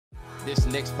This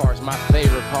next part's my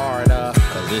favorite part,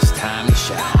 cause it's time to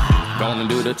shine. Gonna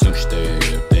do the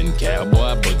two-step, then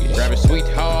cowboy boogie. Grab a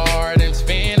sweetheart and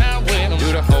spin out with him.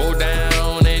 Do the hold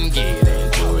down and get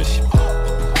into it.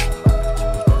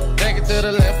 Take it to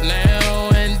the left now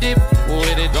and dip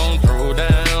with it. Don't throw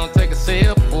down, take a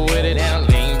sip with it. Now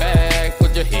lean back,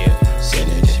 put your head, sit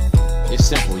it. It's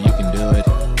simple, you can do it.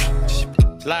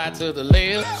 Slide to the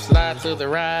left, slide to the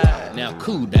right. Now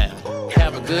cool down,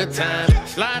 have a good time.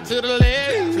 Slide to the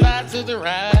left, slide to the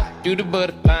right. Do the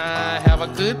butterfly, have a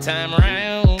good time.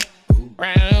 Round,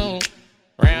 round,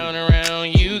 round and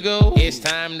round you go. It's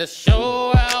time to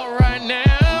show out right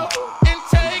now and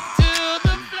take to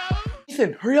the floor.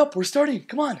 Ethan, hurry up, we're starting,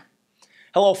 come on.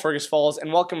 Hello Fergus Falls,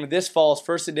 and welcome to this fall's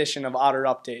first edition of Otter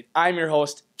Update. I'm your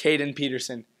host, Caden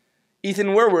Peterson.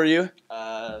 Ethan, where were you?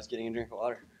 I was getting a drink of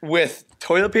water. With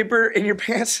toilet paper in your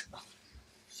pants?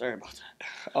 Sorry about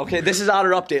that. Okay, this is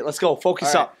Otter Update. Let's go.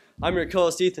 Focus up. I'm your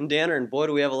co-host Ethan Danner, and boy,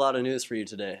 do we have a lot of news for you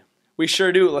today. We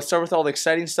sure do. Let's start with all the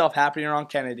exciting stuff happening around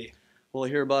Kennedy. We'll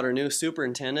hear about our new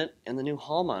superintendent and the new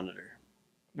hall monitor.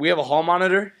 We have a hall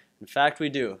monitor? In fact, we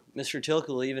do. Mr. Tilk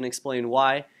will even explain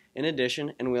why, in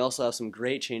addition, and we also have some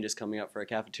great changes coming up for our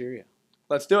cafeteria.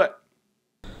 Let's do it.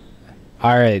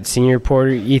 All right, senior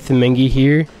reporter Ethan Mingy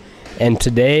here, and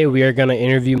today we are going to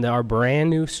interview our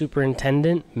brand new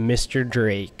superintendent, Mr.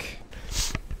 Drake.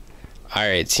 All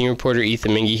right, senior reporter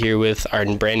Ethan Mingy here with our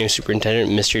brand new superintendent,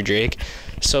 Mr. Drake.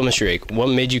 So, Mr. Drake, what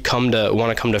made you want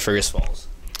to come to Fergus Falls?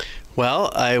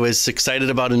 Well, I was excited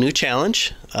about a new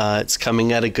challenge. It's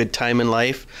coming at a good time in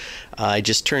life. I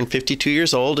just turned 52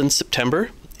 years old in September,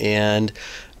 and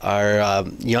our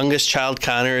youngest child,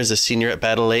 Connor, is a senior at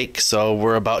Battle Lake, so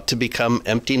we're about to become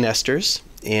empty nesters.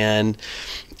 And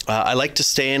I like to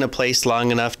stay in a place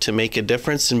long enough to make a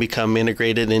difference and become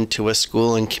integrated into a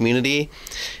school and community.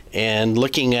 And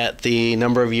looking at the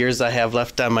number of years I have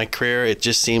left on my career, it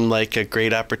just seemed like a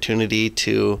great opportunity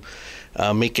to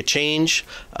make a change.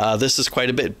 This is quite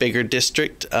a bit bigger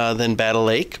district than Battle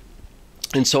Lake.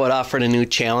 And so it offered a new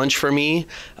challenge for me,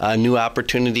 a new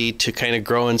opportunity to kind of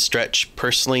grow and stretch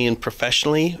personally and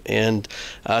professionally. And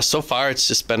so far, it's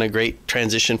just been a great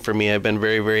transition for me. I've been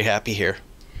very, very happy here.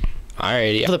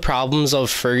 Alrighty. The problems of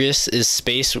Fergus is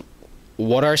space.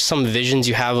 What are some visions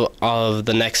you have of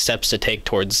the next steps to take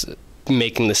towards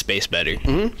making the space better?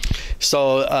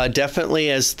 So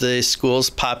definitely as the school's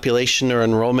population or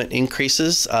enrollment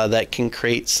increases, that can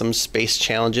create some space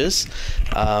challenges.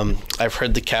 I've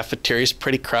heard the cafeteria is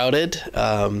pretty crowded.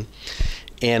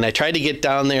 And I tried to get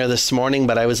down there this morning,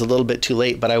 but I was a little bit too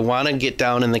late. But I want to get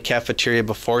down in the cafeteria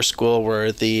before school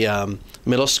where the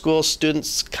middle school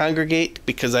students congregate,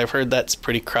 because I've heard that's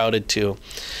pretty crowded too.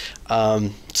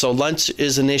 So lunch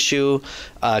is an issue.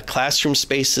 Classroom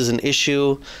space is an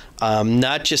issue,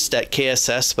 not just at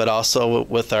KSS, but also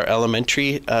with our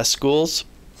elementary schools.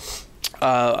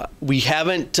 We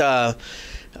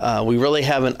really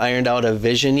haven't ironed out a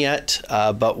vision yet,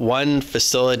 but one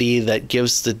facility that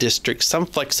gives the district some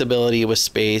flexibility with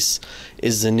space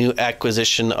is the new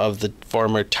acquisition of the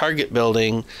former Target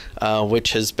building,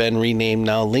 which has been renamed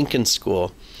now Lincoln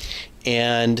School.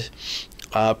 And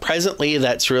presently,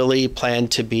 that's really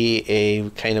planned to be a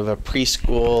kind of a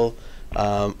preschool,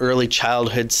 early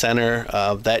childhood center,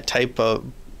 that type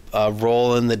of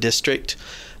role in the district.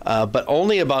 But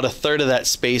only about a third of that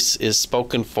space is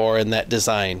spoken for in that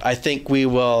design. I think we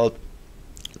will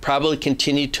probably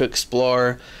continue to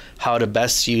explore how to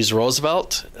best use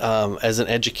Roosevelt as an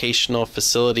educational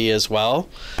facility as well.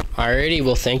 Alrighty,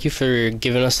 well, thank you for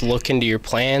giving us a look into your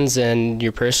plans and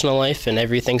your personal life and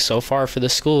everything so far for the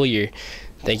school year.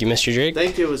 Thank you, Mr. Drake.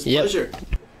 Thank you, it was a pleasure.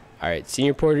 All right,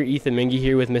 senior reporter Ethan Mingy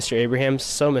here with Mr. Abrahams.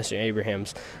 So, Mr.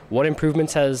 Abrahams, what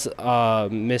improvements has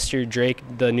Mr. Drake,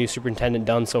 the new superintendent,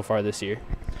 done so far this year?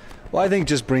 Well, I think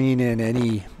just bringing in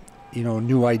any,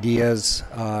 new ideas,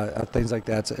 things like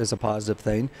that is a positive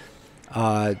thing.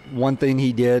 One thing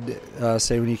he did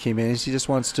say when he came in is he just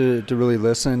wants to really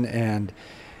listen and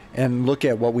look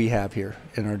at what we have here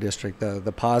in our district,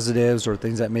 the positives or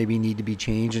things that maybe need to be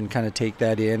changed, and kind of take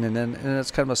that in, and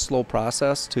it's kind of a slow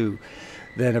process to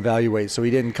then evaluate. So he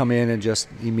didn't come in and just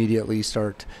immediately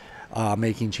start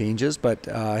making changes, but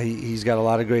he's got a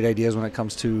lot of great ideas when it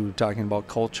comes to talking about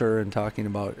culture and talking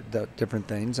about the different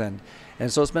things, and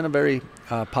so it's been a very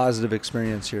positive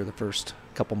experience here the first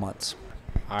couple months.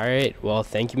 All right, well,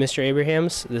 thank you, Mr.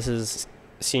 Abrahams. This is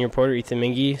senior reporter Ethan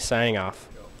Mingy signing off.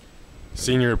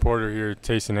 Senior reporter here,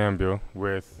 Tayson Ambil,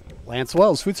 with Lance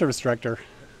Wells, food service director.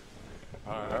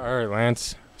 all right,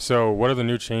 Lance. So what are the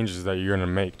new changes that you're going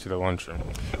to make to the lunchroom?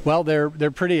 Well, they're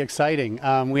pretty exciting.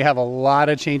 We have a lot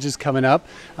of changes coming up.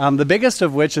 The biggest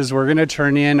of which is we're going to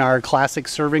turn in our classic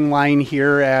serving line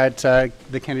here at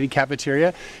the Kennedy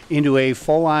Cafeteria into a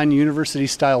full-on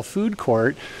university-style food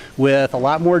court with a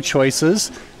lot more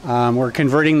choices. We're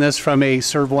converting this from a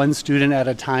serve one student at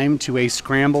a time to a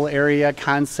scramble area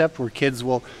concept where kids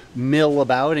will mill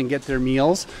about and get their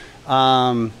meals,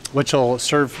 which will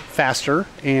serve faster,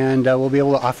 and we'll be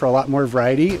able to offer a lot more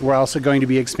variety. We're also going to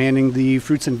be expanding the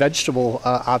fruits and vegetable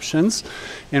options,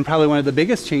 and probably one of the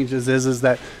biggest changes is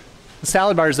that the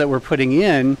salad bars that we're putting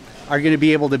in are going to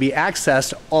be able to be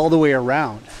accessed all the way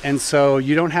around. And so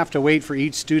you don't have to wait for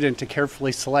each student to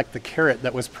carefully select the carrot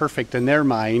that was perfect in their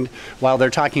mind while they're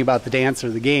talking about the dance or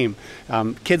the game.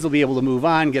 Kids will be able to move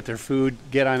on, get their food,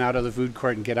 get on out of the food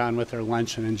court, and get on with their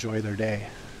lunch and enjoy their day.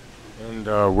 And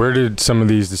where did some of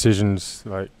these decisions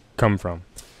come from?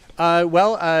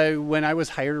 When I was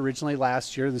hired originally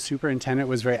last year, the superintendent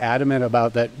was very adamant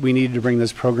about that we needed to bring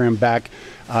this program back,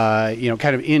 kind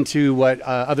of into what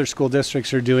other school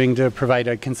districts are doing to provide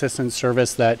a consistent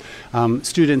service that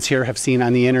students here have seen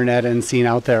on the internet and seen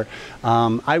out there.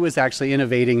 I was actually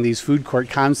innovating these food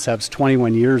court concepts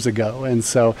 21 years ago, and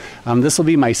so this will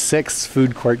be my 6th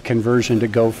food court conversion to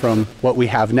go from what we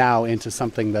have now into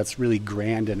something that's really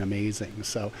grand and amazing.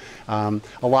 So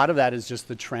a lot of that is just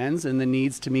the trends and the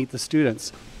needs to meet the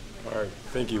students. All right.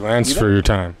 Thank you, Lance, for your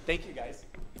time. Thank you, guys.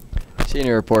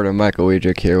 Senior reporter Michael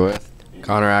Wiedrich here with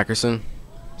Connor Ackerson.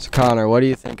 So Connor, what do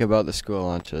you think about the school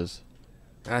lunches?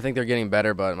 I think they're getting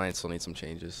better, but might still need some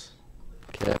changes.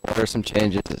 Okay, what are some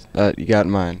changes that you got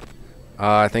in mind?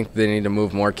 I think they need to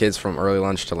move more kids from early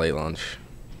lunch to late lunch.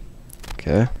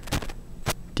 Okay.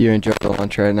 Do you enjoy the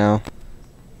lunch right now?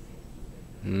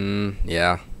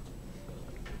 Yeah.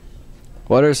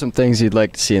 What are some things you'd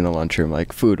like to see in the lunchroom,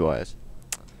 like food-wise?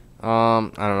 I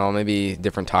don't know, maybe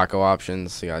different taco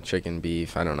options. You got chicken,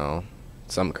 beef, I don't know.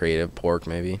 Some creative, pork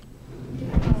maybe.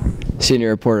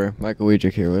 Senior reporter Michael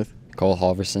Wiedrich here with Cole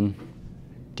Halverson.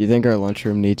 Do you think our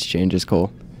lunchroom needs changes,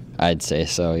 Cole? I'd say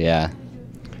so, yeah.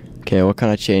 Okay, what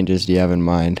kind of changes do you have in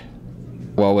mind?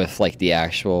 Well, with the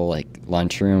actual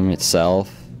lunchroom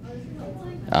itself,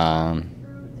 I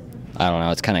don't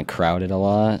know, it's kind of crowded a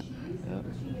lot.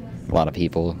 A lot of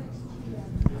people.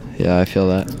 Yeah, I feel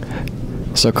that.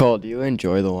 So Cole, do you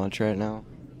enjoy the lunch right now?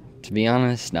 To be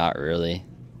honest, not really.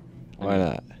 Why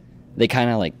not? They kind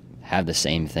of have the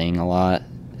same thing a lot.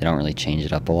 They don't really change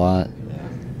it up a lot.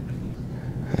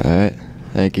 All right.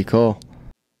 Thank you, Cole.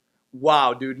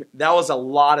 Wow, dude, that was a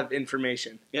lot of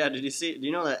information. Yeah, do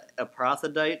you know that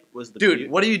Aprothidite was the...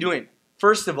 Dude, what are you doing?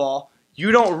 First of all,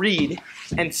 you don't read,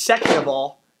 and second of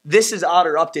all, this is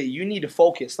Otter Update. You need to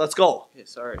focus. Let's go. Okay,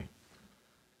 sorry.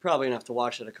 Probably gonna have to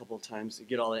watch it a couple of times to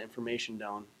get all that information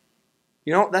down.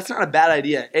 You know, that's not a bad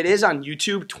idea. It is on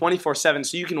YouTube 24/7,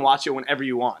 so you can watch it whenever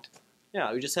you want.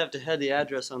 Yeah, we just have to head the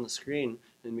address on the screen,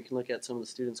 and we can look at some of the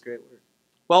students' great work.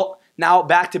 Well, now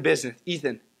back to business.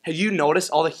 Ethan, have you noticed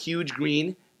all the huge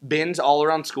green bins all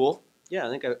around school? Yeah,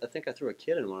 I think I threw a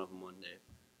kid in one of them one day.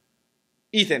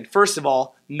 Ethan, first of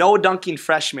all, no dunking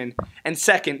freshmen, and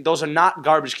second, those are not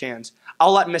garbage cans.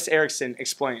 I'll let Miss Erickson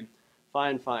explain.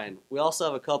 Fine. We also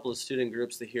have a couple of student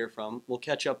groups to hear from. We'll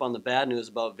catch up on the bad news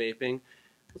about vaping.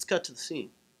 Let's cut to the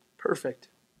scene. Perfect.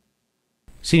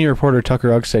 Senior reporter Tucker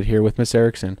Ugstead here with Miss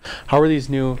Erickson. How are these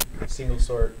new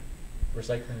single-sort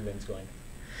recycling bins going?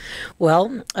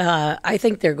 Well, I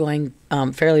think they're going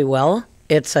fairly well.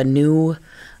 It's a new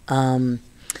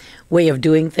way of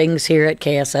doing things here at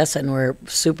KSS, and we're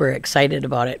super excited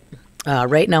about it.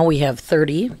 Right now we have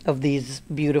 30 of these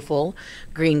beautiful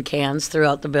green cans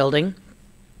throughout the building.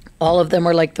 All of them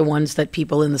are like the ones that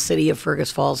people in the city of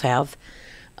Fergus Falls have.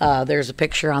 There's a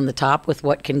picture on the top with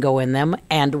what can go in them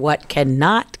and what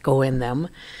cannot go in them.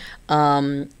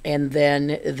 And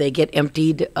then they get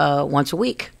emptied once a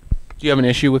week. Do you have an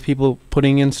issue with people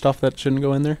putting in stuff that shouldn't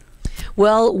go in there?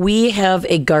 Well, we have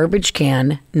a garbage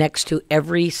can next to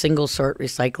every single sort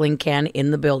recycling can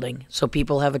in the building, so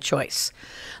people have a choice.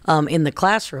 In the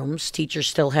classrooms, teachers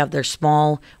still have their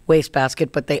small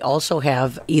wastebasket, but they also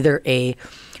have either a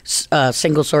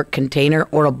single sort container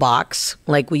or a box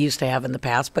like we used to have in the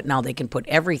past, but now they can put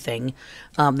everything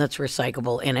that's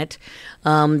recyclable in it.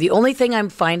 The only thing I'm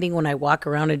finding when I walk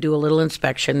around and do a little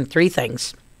inspection, 3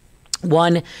 things.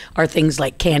 One are things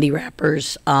like candy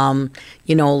wrappers,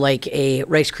 like a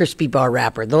Rice Krispie bar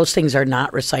wrapper. Those things are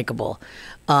not recyclable.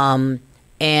 But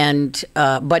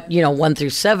 1 through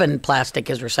 7 plastic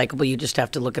is recyclable. You just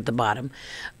have to look at the bottom.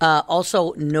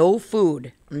 Also, no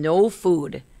food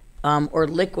or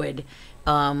liquid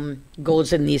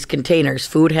goes in these containers.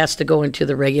 Food has to go into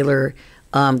the regular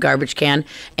garbage can.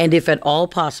 And if at all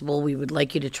possible, we would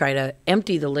like you to try to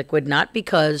empty the liquid, not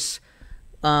because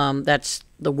that's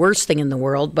the worst thing in the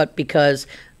world, but because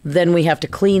then we have to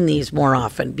clean these more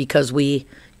often because we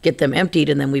get them emptied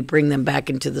and then we bring them back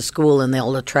into the school and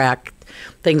they'll attract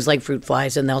things like fruit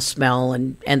flies and they'll smell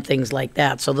and things like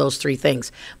that. So those three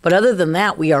things. But other than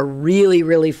that, we are really,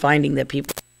 really finding that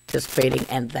people are participating,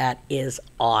 and that is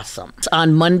awesome.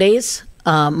 On Mondays,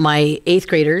 my 8th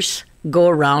graders go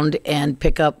around and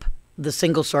pick up the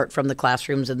single sort from the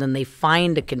classrooms, and then they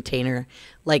find a container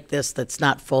like this that's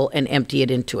not full and empty it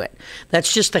into it.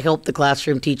 That's just to help the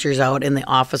classroom teachers out in the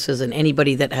offices and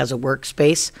anybody that has a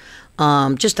workspace,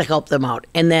 just to help them out.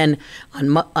 And then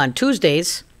on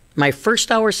Tuesdays, my first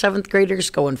hour 7th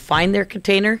graders go and find their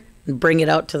container and bring it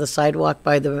out to the sidewalk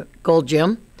by the gold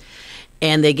gym,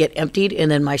 and they get emptied.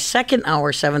 And then my second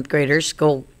hour 7th graders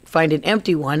go find an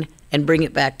empty one and bring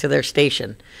it back to their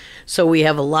station. So we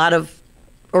have a lot of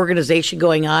organization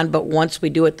going on, but once we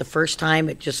do it the first time,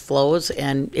 it just flows,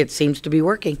 and it seems to be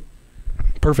working.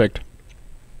 Perfect.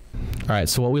 All right,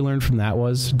 so what we learned from that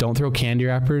was don't throw candy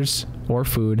wrappers or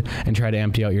food, and try to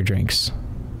empty out your drinks.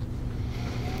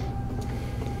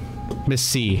 Miss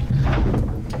C.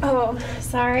 Oh,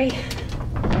 sorry.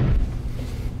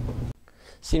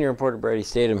 Senior reporter Brady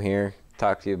Statham here.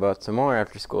 Talk to you about some more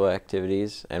after-school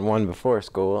activities and one before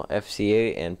school,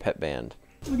 FCA and pep band.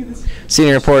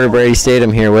 Senior reporter Brady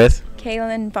Statham here with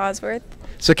Kaylin Bosworth.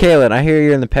 So Kaylin, I hear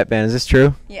you're in the pep band. Is this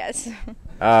true? Yes.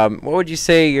 What would you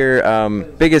say your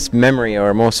biggest memory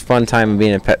or most fun time of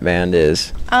being in pep band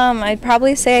is? I'd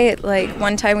probably say like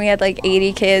one time we had like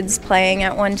 80 kids playing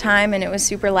at one time, and it was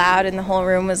super loud, and the whole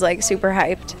room was like super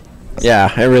hyped.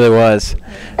 Yeah, it really was.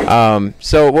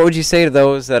 So what would you say to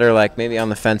those that are like maybe on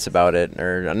the fence about it,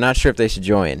 or I'm not sure if they should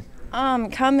join?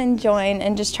 Come and join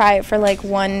and just try it for like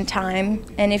one time,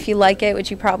 and if you like it,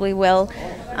 which you probably will,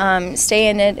 stay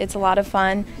in it. It's a lot of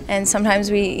fun, and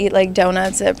sometimes we eat like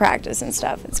donuts at practice and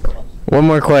stuff. It's cool. One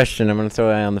more question. I'm going to throw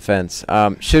it on the fence.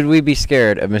 Should we be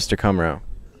scared of Mr. Cumrow?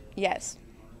 Yes.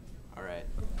 All right.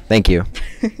 Thank you.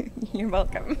 You're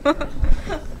welcome.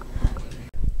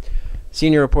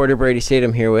 Senior reporter Brady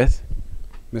Statham here with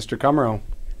Mr. Cumrow.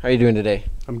 How are you doing today?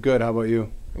 I'm good. How about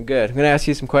you? I'm good. I'm going to ask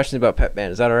you some questions about pep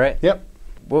band. Is that all right? Yep.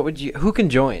 Who can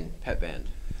join pep band?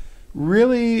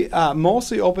 Really,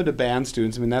 mostly open to band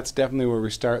students. I mean, that's definitely where we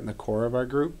start in the core of our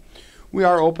group. We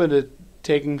are open to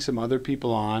taking some other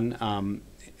people on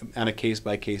a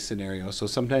case-by-case scenario. So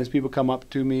sometimes people come up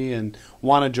to me and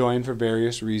want to join for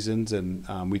various reasons, and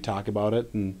we talk about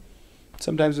it, and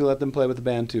sometimes we let them play with the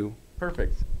band too.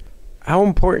 Perfect. How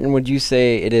important would you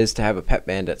say it is to have a pep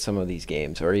band at some of these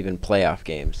games or even playoff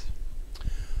games?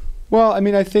 Well, I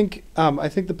mean, I think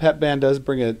the pep band does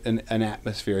bring an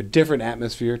atmosphere, a different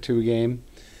atmosphere to a game,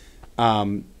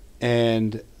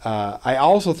 and I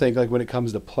also think like when it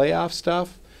comes to playoff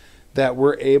stuff, that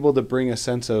we're able to bring a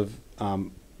sense of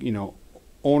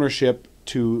ownership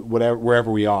to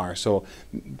wherever we are. So,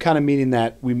 kind of meaning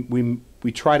that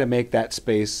we try to make that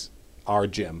space our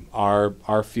gym,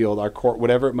 our field, our court,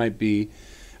 whatever it might be,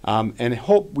 and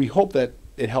we hope that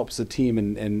it helps the team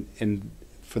and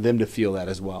for them to feel that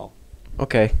as well.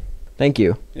 Okay, thank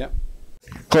you. Yeah.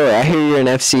 Chloe, I hear you're in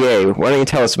FCA. Why don't you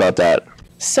tell us about that?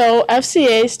 So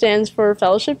FCA stands for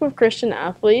Fellowship of Christian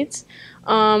Athletes.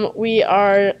 We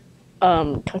are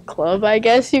a club, I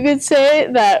guess you could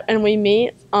say, and we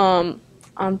meet on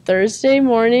Thursday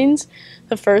mornings,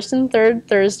 the first and third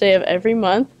Thursday of every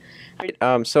month.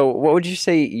 So what would you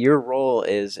say your role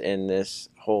is in this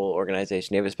whole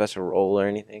organization? Do you have a special role or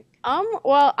anything?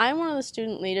 Well, I'm one of the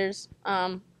student leaders.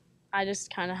 I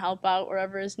just kind of help out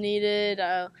wherever is needed.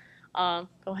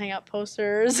 Go hang out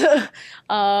posters,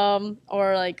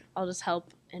 or like I'll just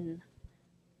help in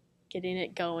getting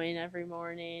it going every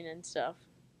morning and stuff.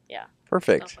 Yeah.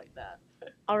 Perfect. Stuff like that.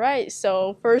 All right,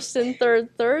 so first and third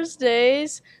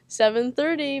Thursdays,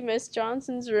 7:30, Miss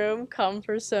Johnson's room. Come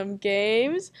for some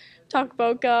games, talk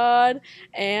about God,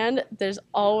 and there's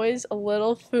always a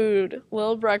little food,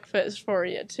 little breakfast for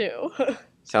you too.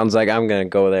 Sounds like I'm gonna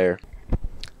go there.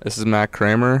 This is Matt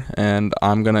Kramer, and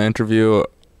I'm gonna interview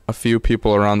a few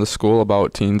people around the school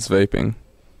about teens vaping.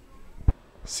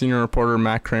 Senior reporter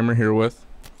Matt Kramer here with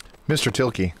Mr.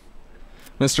 Tilkey.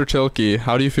 Mr. Tilkey,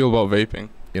 how do you feel about vaping?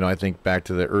 You know, I think back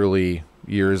to the early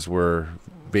years where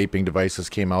vaping devices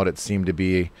came out, it seemed to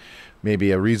be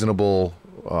maybe a reasonable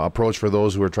approach for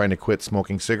those who are trying to quit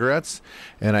smoking cigarettes.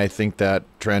 And I think that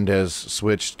trend has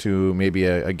switched to maybe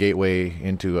a gateway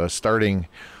into a starting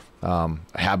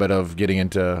habit of getting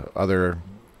into other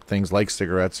things like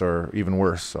cigarettes or even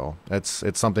worse. So it's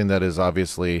something that is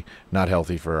obviously not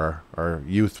healthy for our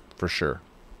youth for sure.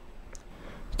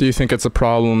 Do you think it's a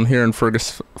problem here in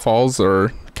Fergus Falls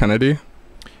or Kennedy?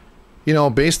 You know,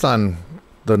 based on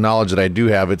the knowledge that I do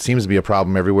have, it seems to be a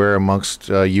problem everywhere amongst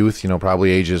youth, you know,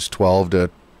 probably ages 12 to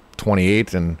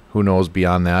 28 and who knows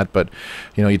beyond that. But,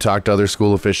 you know, you talk to other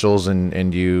school officials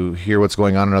and you hear what's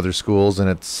going on in other schools, and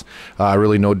it's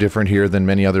really no different here than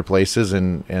many other places.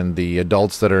 And the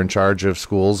adults that are in charge of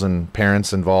schools and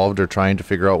parents involved are trying to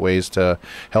figure out ways to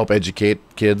help educate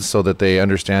kids so that they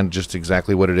understand just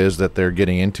exactly what it is that they're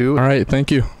getting into. All right,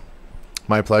 thank you.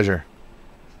 My pleasure.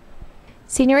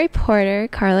 Senior reporter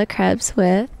Carla Krebs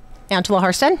with Angela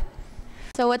Harston.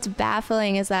 So what's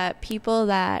baffling is that people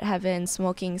that have been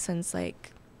smoking since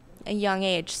like a young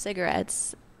age,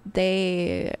 cigarettes,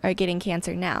 they are getting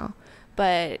cancer now.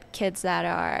 But kids that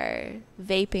are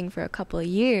vaping for a couple of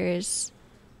years,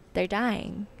 they're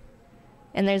dying.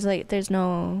 And there's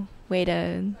no way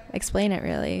to explain it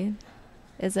really.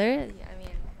 Is there?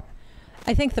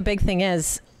 I think the big thing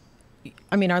is,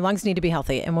 our lungs need to be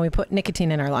healthy. And when we put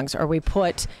nicotine in our lungs or we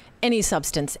put any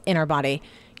substance in our body,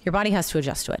 your body has to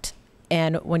adjust to it.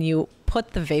 And when you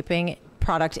put the vaping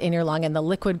product in your lung and the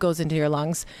liquid goes into your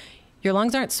lungs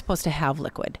aren't supposed to have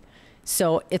liquid.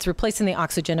 So it's replacing the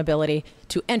oxygen ability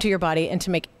to enter your body and to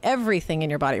make everything in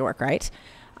your body work, right?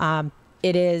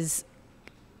 It is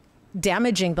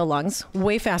damaging the lungs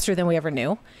way faster than we ever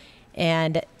knew.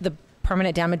 And the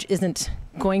permanent damage isn't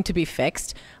going to be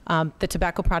fixed. The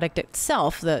tobacco product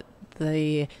itself,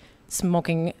 the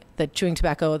smoking, the chewing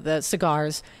tobacco, the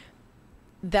cigars,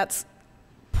 that's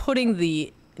putting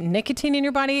the nicotine in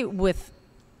your body with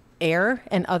air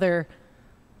and other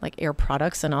like air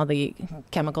products and all the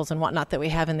chemicals and whatnot that we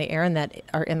have in the air and that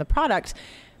are in the product.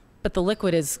 But the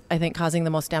liquid is, I think, causing the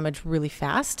most damage really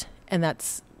fast. And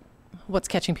that's what's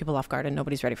catching people off guard, and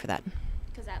nobody's ready for that.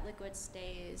 Because that liquid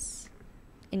stays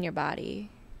in your body.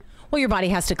 Well, your body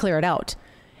has to clear it out.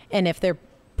 And if they're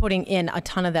putting in a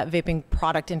ton of that vaping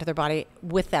product into their body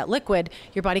with that liquid,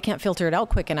 your body can't filter it out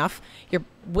quick enough.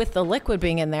 With the liquid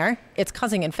being in there, it's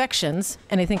causing infections,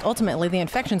 and I think ultimately the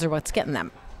infections are what's getting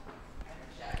them.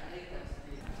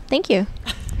 Thank you.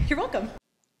 You're welcome.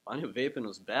 I knew vaping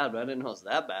was bad, but I didn't know it was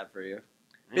that bad for you.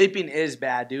 Vaping is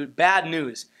bad, dude. Bad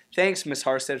news. Thanks, Miss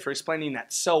Harstead, for explaining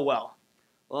that so well.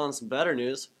 Well, on some better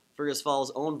news, Fergus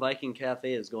Falls' own Viking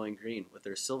Cafe is going green with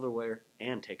their silverware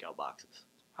and takeout boxes.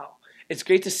 Wow. It's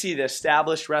great to see the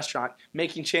established restaurant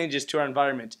making changes to our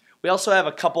environment. We also have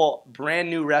a couple brand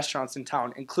new restaurants in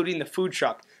town, including the food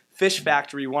truck, Fish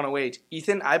Factory 108.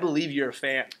 Ethan, I believe you're a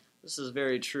fan. This is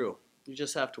very true. You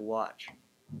just have to watch.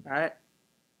 All right.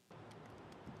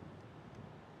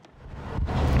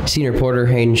 Senior reporter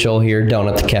Hayden Scholl here down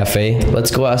at the cafe.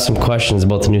 Let's go ask some questions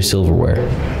about the new silverware.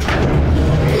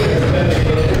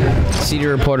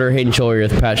 Senior reporter Hayden Scholl here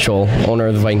with Pat Scholl, owner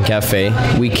of the Viking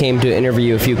Cafe. We came to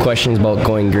interview a few questions about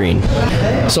going green.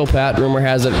 So Pat, rumor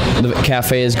has it the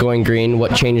cafe is going green.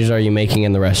 What changes are you making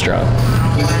in the restaurant?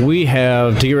 We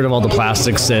have, to get rid of all the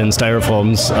plastics and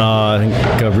styrofoams,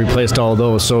 I've replaced all of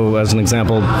those. So as an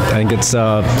example, I think it's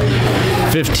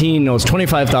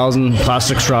 25,000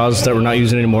 plastic straws that we're not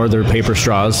using anymore. They're paper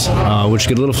straws, which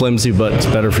get a little flimsy, but it's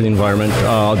better for the environment.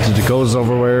 It goes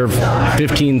over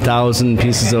 15,000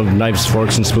 pieces of knives,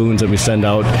 forks, and spoons that we send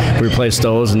out. We replace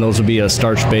those, and those will be a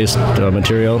starch-based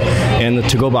material. And the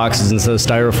to-go boxes, instead of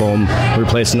styrofoam, we're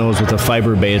replacing those with a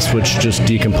fiber base, which just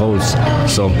decompose.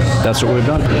 So that's what we've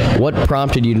done. What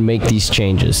prompted you to make these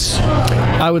changes?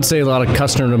 I would say a lot of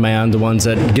customer demand. The ones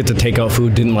that get to take out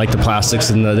food didn't like the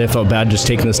plastics, and they felt bad just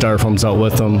taking the styrofoams out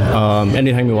with them.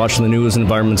 Anything we watch in the news,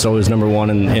 environment's always number one,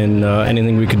 and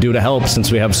anything we could do to help,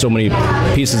 since we have so many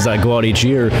pieces that go out each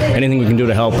year, anything we can do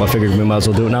to help, I figured we might as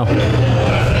well do it now.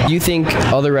 Do you think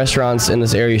other restaurants in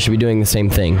this area should be doing the same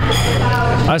thing?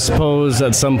 I suppose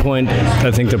at some point,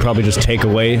 I think they'll probably just take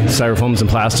away styrofoams and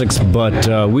plastics,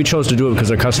 but we chose to do it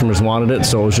because our customers wanted it,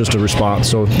 so it was just a response.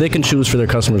 So they can choose for their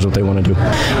customers what they want to do.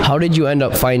 How did you end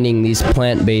up finding these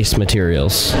plant-based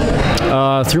materials?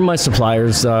 Through my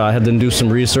suppliers. I had them do some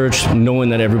research, knowing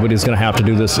that everybody's going to have to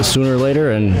do this sooner or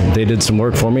later, and they did some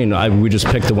work for me, and we just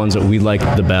picked the ones that we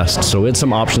liked the best. So it's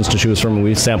some options to choose from, and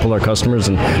we sampled our customers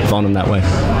and found them that way.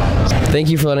 Thank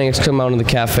you for letting us come out to the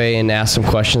cafe and ask some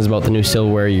questions about the new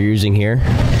silverware you're using here.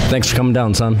 Thanks for coming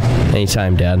down, son.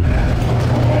 Anytime, Dad.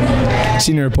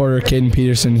 Senior reporter Caden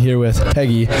Peterson here with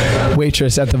Peggy,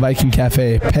 waitress at the Viking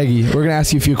Cafe. Peggy, we're going to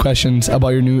ask you a few questions about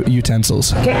your new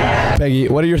utensils. Okay. Peggy,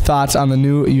 what are your thoughts on the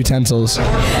new utensils?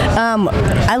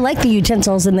 I like the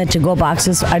utensils in the to-go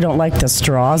boxes. I don't like the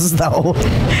straws, though.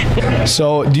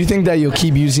 So, do you think that you'll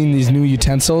keep using these new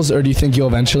utensils, or do you think you'll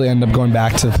eventually end up going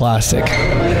back to the plastic?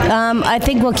 I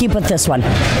think we'll keep with this one.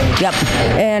 Yep.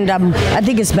 And I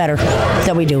think it's better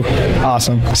that we do.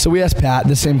 Awesome. So we asked Pat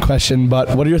the same question,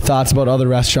 but what are your thoughts about other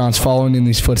restaurants following in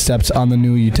these footsteps on the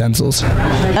new utensils?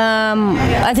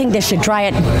 I think they should try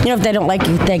it. You know, if they don't like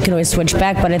it, they can always switch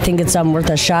back, but I think it's worth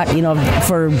a shot, you know,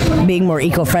 for being more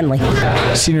eco-friendly.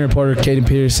 Senior reporter Caden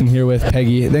Peterson here with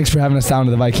Peggy. Thanks for having us down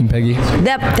to the Viking, Peggy.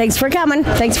 Yep. Thanks for coming.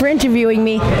 Thanks for interviewing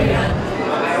me.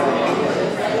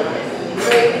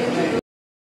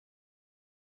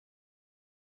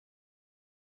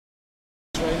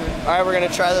 All right, we're gonna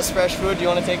try this fresh food. Do you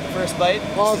want to take the first bite?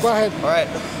 Oh, go ahead. All right.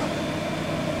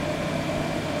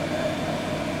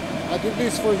 I did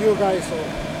this for you guys, so you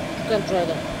can try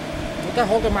them. You can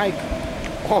hold the mic.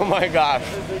 Oh my gosh.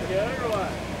 Is it good or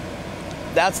what?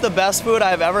 That's the best food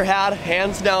I've ever had,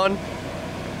 hands down.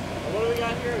 What do we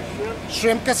got here?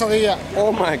 Shrimp quesadilla.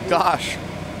 Oh my gosh.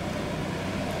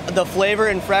 The flavor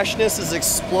and freshness is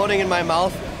exploding in my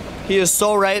mouth. He is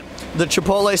so right. The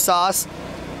chipotle sauce,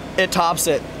 it tops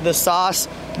it. The sauce,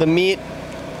 the meat,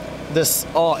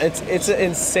 it's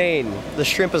insane. The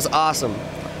shrimp is awesome.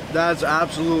 That's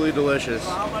absolutely delicious. So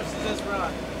how much does this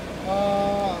run?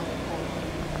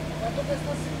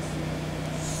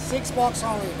 $6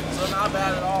 only. So not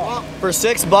bad at all. For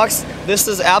 $6, this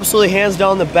is absolutely hands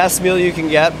down the best meal you can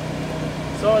get.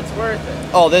 So it's worth it.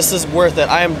 Oh, this is worth it.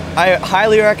 I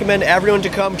highly recommend everyone to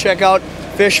come check out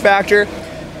Fish Factor.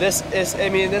 This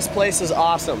place is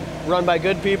awesome. Run by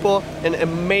good people and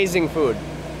amazing food.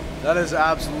 That is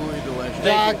absolutely delicious.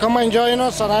 Yeah, come and join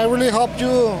us, and I really hope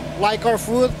you like our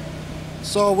food.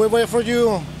 So we wait for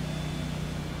you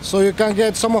so you can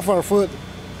get some of our food.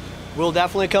 We'll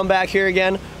definitely come back here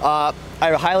again. I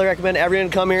highly recommend everyone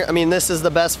come here. I mean, this is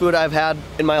the best food I've had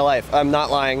in my life. I'm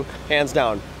not lying, hands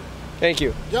down. Thank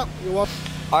you. Yep, you're welcome.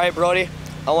 All right, Brody,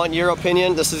 I want your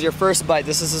opinion. This is your first bite.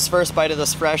 This is his first bite of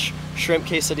this fresh shrimp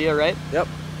quesadilla, right? Yep.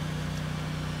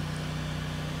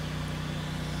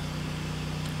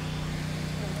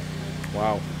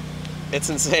 Wow. It's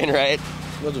insane, right?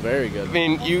 That's very good. I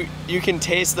mean, you can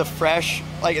taste the fresh,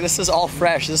 like this is all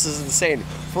fresh. This is insane.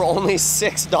 For only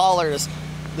 $6,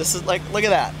 this is like, look at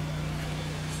that.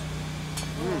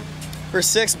 For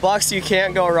 $6, you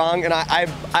can't go wrong, and I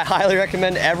highly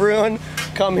recommend everyone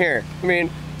come here. I mean,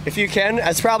 if you can,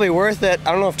 it's probably worth it.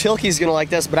 I don't know if Tilkey's gonna like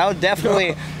this, but I would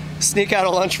definitely sneak out a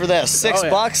lunch for this.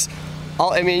 $6.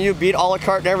 I mean, you beat a la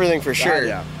carte and everything for sure.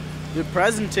 Yeah. The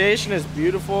presentation is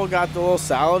beautiful. Got the little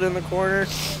salad in the corner.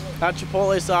 That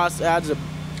chipotle sauce adds an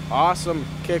awesome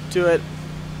kick to it.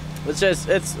 It's just,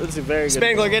 it's a very good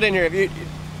Spangler, meal. get in here.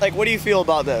 What do you feel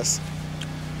about this?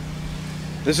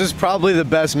 This is probably the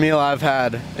best meal I've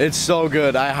had. It's so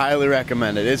good. I highly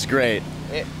recommend it. It's great.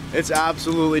 It's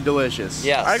absolutely delicious.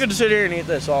 Yes. I could sit here and eat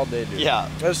this all day, dude. Yeah.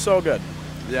 It's so good.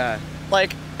 Yeah.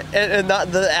 Like, and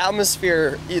not the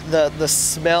atmosphere, the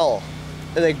smell,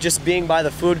 like just being by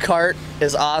the food cart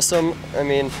is awesome. I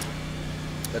mean,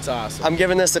 it's awesome. I'm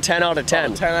giving this a 10 out of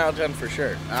 10. 10 out of 10 for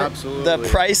sure. Absolutely. The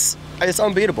price, it's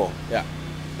unbeatable. Yeah.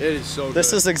 It is so good.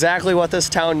 This is exactly what this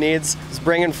town needs. It's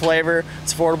bringing flavor.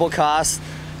 It's affordable cost.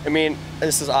 I mean,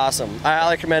 this is awesome. I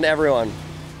highly recommend everyone.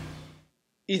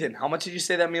 Ethan, how much did you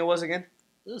say that meal was again?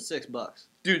 It was $6.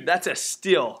 Dude, that's a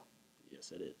steal.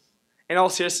 Yes, it is. In all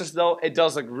seriousness, though, it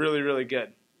does look really, really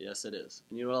good. Yes, it is.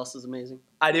 And you know what else is amazing?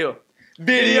 I do.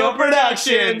 Video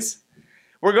Productions!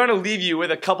 We're going to leave you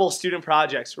with a couple student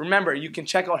projects. Remember, you can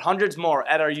check out hundreds more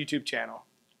at our YouTube channel.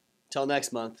 Till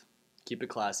next month, keep it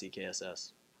classy,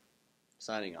 KSS.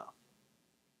 Signing off.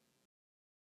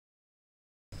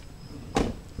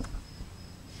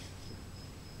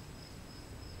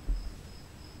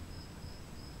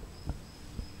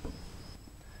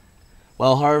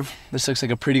 Well, Harv, this looks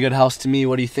like a pretty good house to me.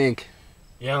 What do you think?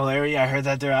 Yeah, Larry, I heard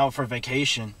that they're out for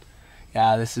vacation.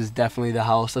 Yeah, this is definitely the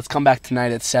house. Let's come back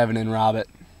tonight at 7 and rob it.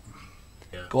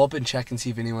 Yeah. Go up and check and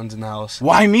see if anyone's in the house.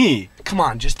 Why me? Come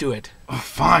on, just do it. Oh,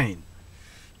 fine.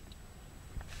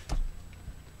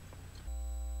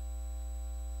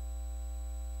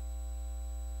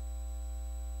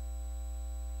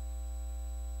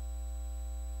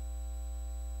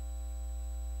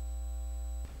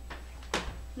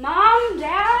 Mom,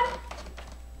 Dad?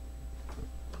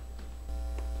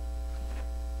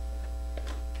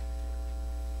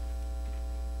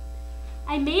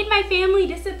 I made my family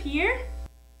disappear?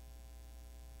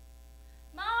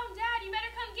 Mom, Dad, you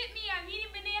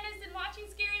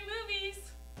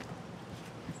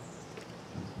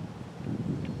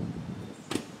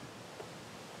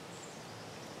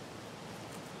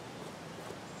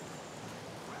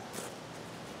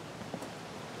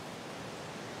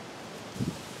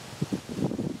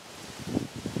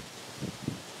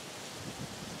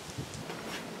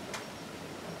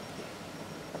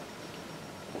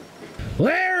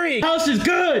Hurry! House is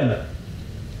good!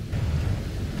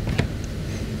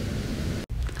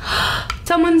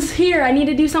 Someone's here. I need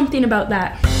to do something about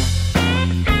that.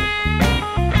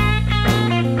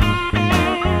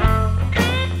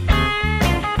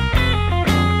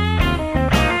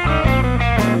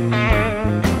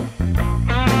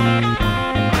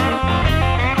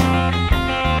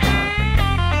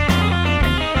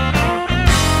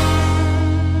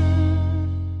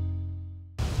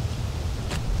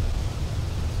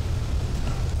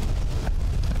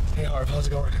 Hey Harv, how's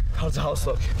it going? How's the house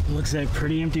look? Looks like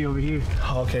pretty empty over here.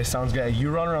 Oh, okay, sounds good. You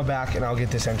run around back and I'll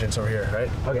get this entrance over here, right?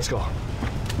 Okay, let's go.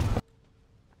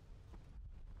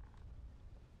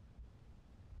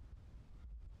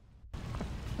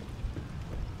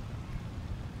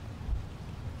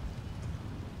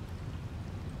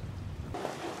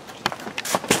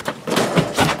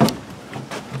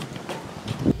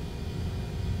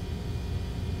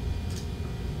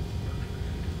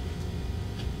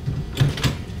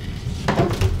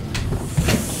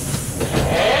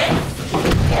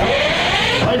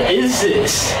 What is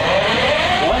this?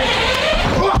 What?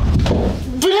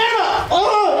 Banana!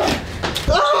 Oh!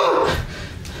 Oh!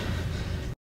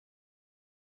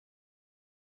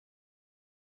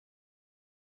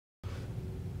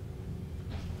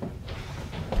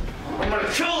 I'm gonna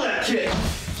kill that kid!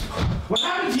 What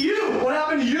happened to you? What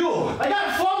happened to you? I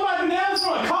got flung by bananas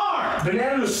from a car!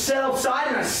 Banana was set outside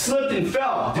and I slipped and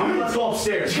fell. Dude, let's go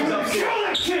upstairs. I'm gonna kill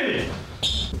that kid!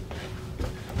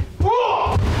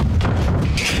 Oh!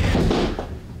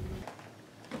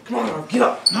 Come on, get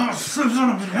up. No, it slips on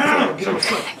a banana! Get up.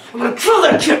 I'm gonna kill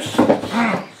that kid!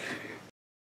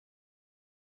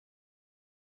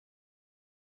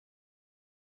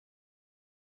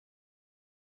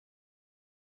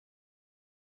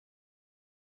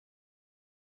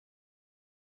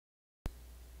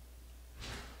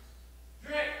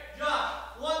 Josh,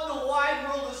 what in the wide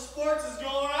world of sports is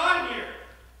going on here?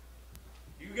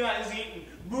 You guys eating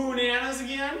bananas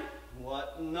again?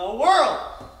 What in the world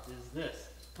is this?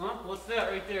 Huh? What's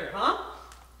that right there, huh?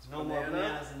 There's no more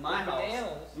bananas in my house.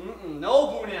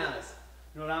 No bananas.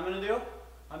 You know what I'm gonna do?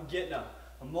 I'm getting a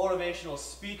motivational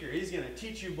speaker. He's gonna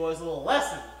teach you boys a little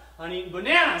lesson on eating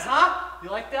bananas, huh? You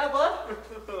like that, bud?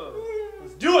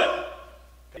 Let's do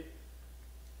it.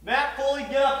 Matt Foley,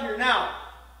 get up here now.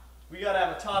 We gotta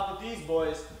have a talk with these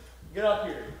boys. Get up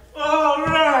here.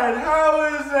 Alright, how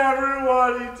is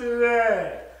everybody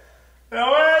today?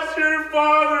 Now, as your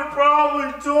father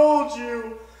probably told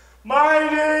you, my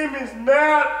name is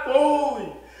Matt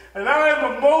Foley, and I am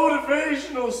a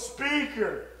motivational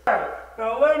speaker.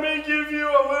 Now, let me give you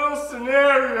a little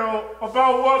scenario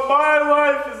about what my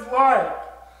life is like.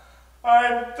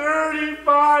 I'm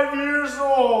 35 years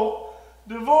old,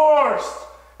 divorced,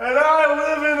 and I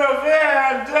live in a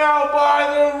van down by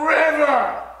the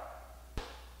river.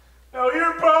 Now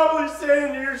you're probably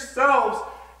saying to yourselves,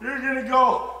 you're gonna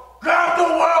go grab the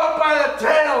world by the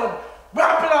tail and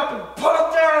wrap it up and put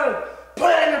it down and put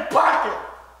it in your pocket.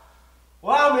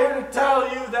 Well, I'm here to tell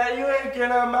you that you ain't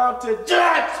gonna amount to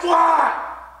jack squat.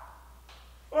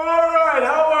 Alright,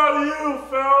 how about you,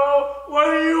 fellow? What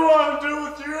do you want to do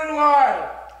with your life?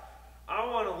 I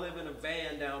want to live in a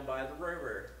van down by the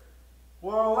river.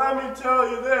 Well, let me tell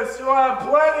you this, you'll have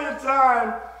plenty of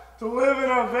time to live in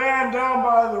a van down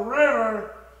by the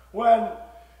river when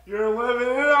you're living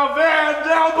in a van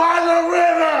down by the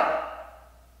river!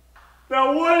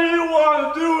 Now, what do you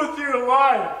want to do with your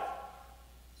life?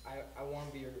 I want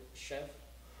to be your chef.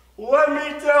 Well, let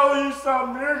me tell you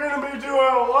something, you're going to be doing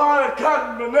a lot of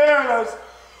cutting bananas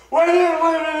when you're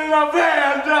living in a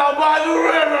van down by the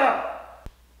river!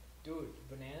 Dude,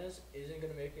 bananas isn't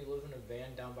going to make me live in a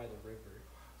van down by the river.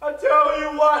 I tell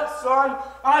you what, son,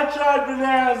 I tried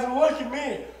bananas and look at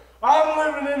me. I'm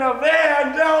living in a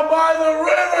van down by the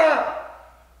river.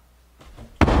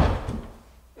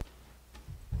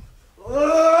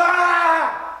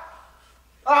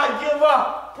 I give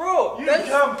up. Bro, you that's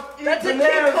a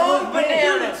bananas King Kong with me.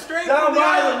 banana. Straight down from the by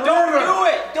island. the river. Don't do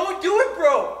it. Don't do it,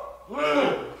 bro.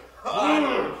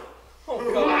 Oh,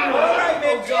 God. All right,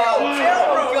 man. Chill,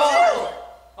 bro.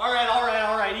 All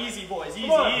right. Easy, boys. Easy.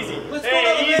 Let's go to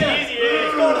the easy.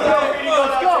 Let's go to the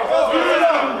Let's go.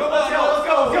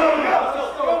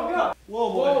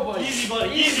 Whoa, boy. Easy,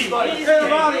 buddy. Get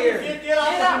him out of here. Get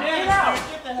out.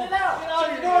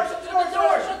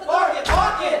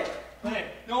 Lock it. Hey,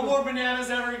 no more bananas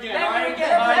ever again. Never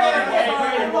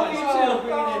again.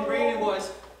 Bring it in,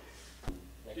 boys.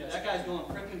 Dude, that guy's going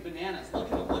freaking bananas. Look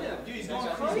at him. Dude, he's going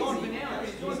bananas.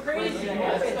 He's going crazy. Oh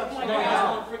my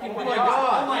God.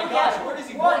 Oh my gosh. Where does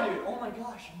he go, dude? Oh my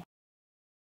gosh.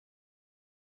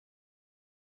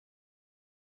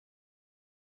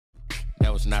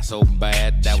 That was not so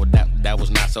bad. That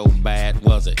was not so bad,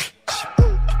 was it?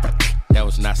 That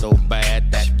was not so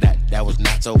bad. That was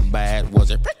not so bad,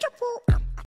 was it?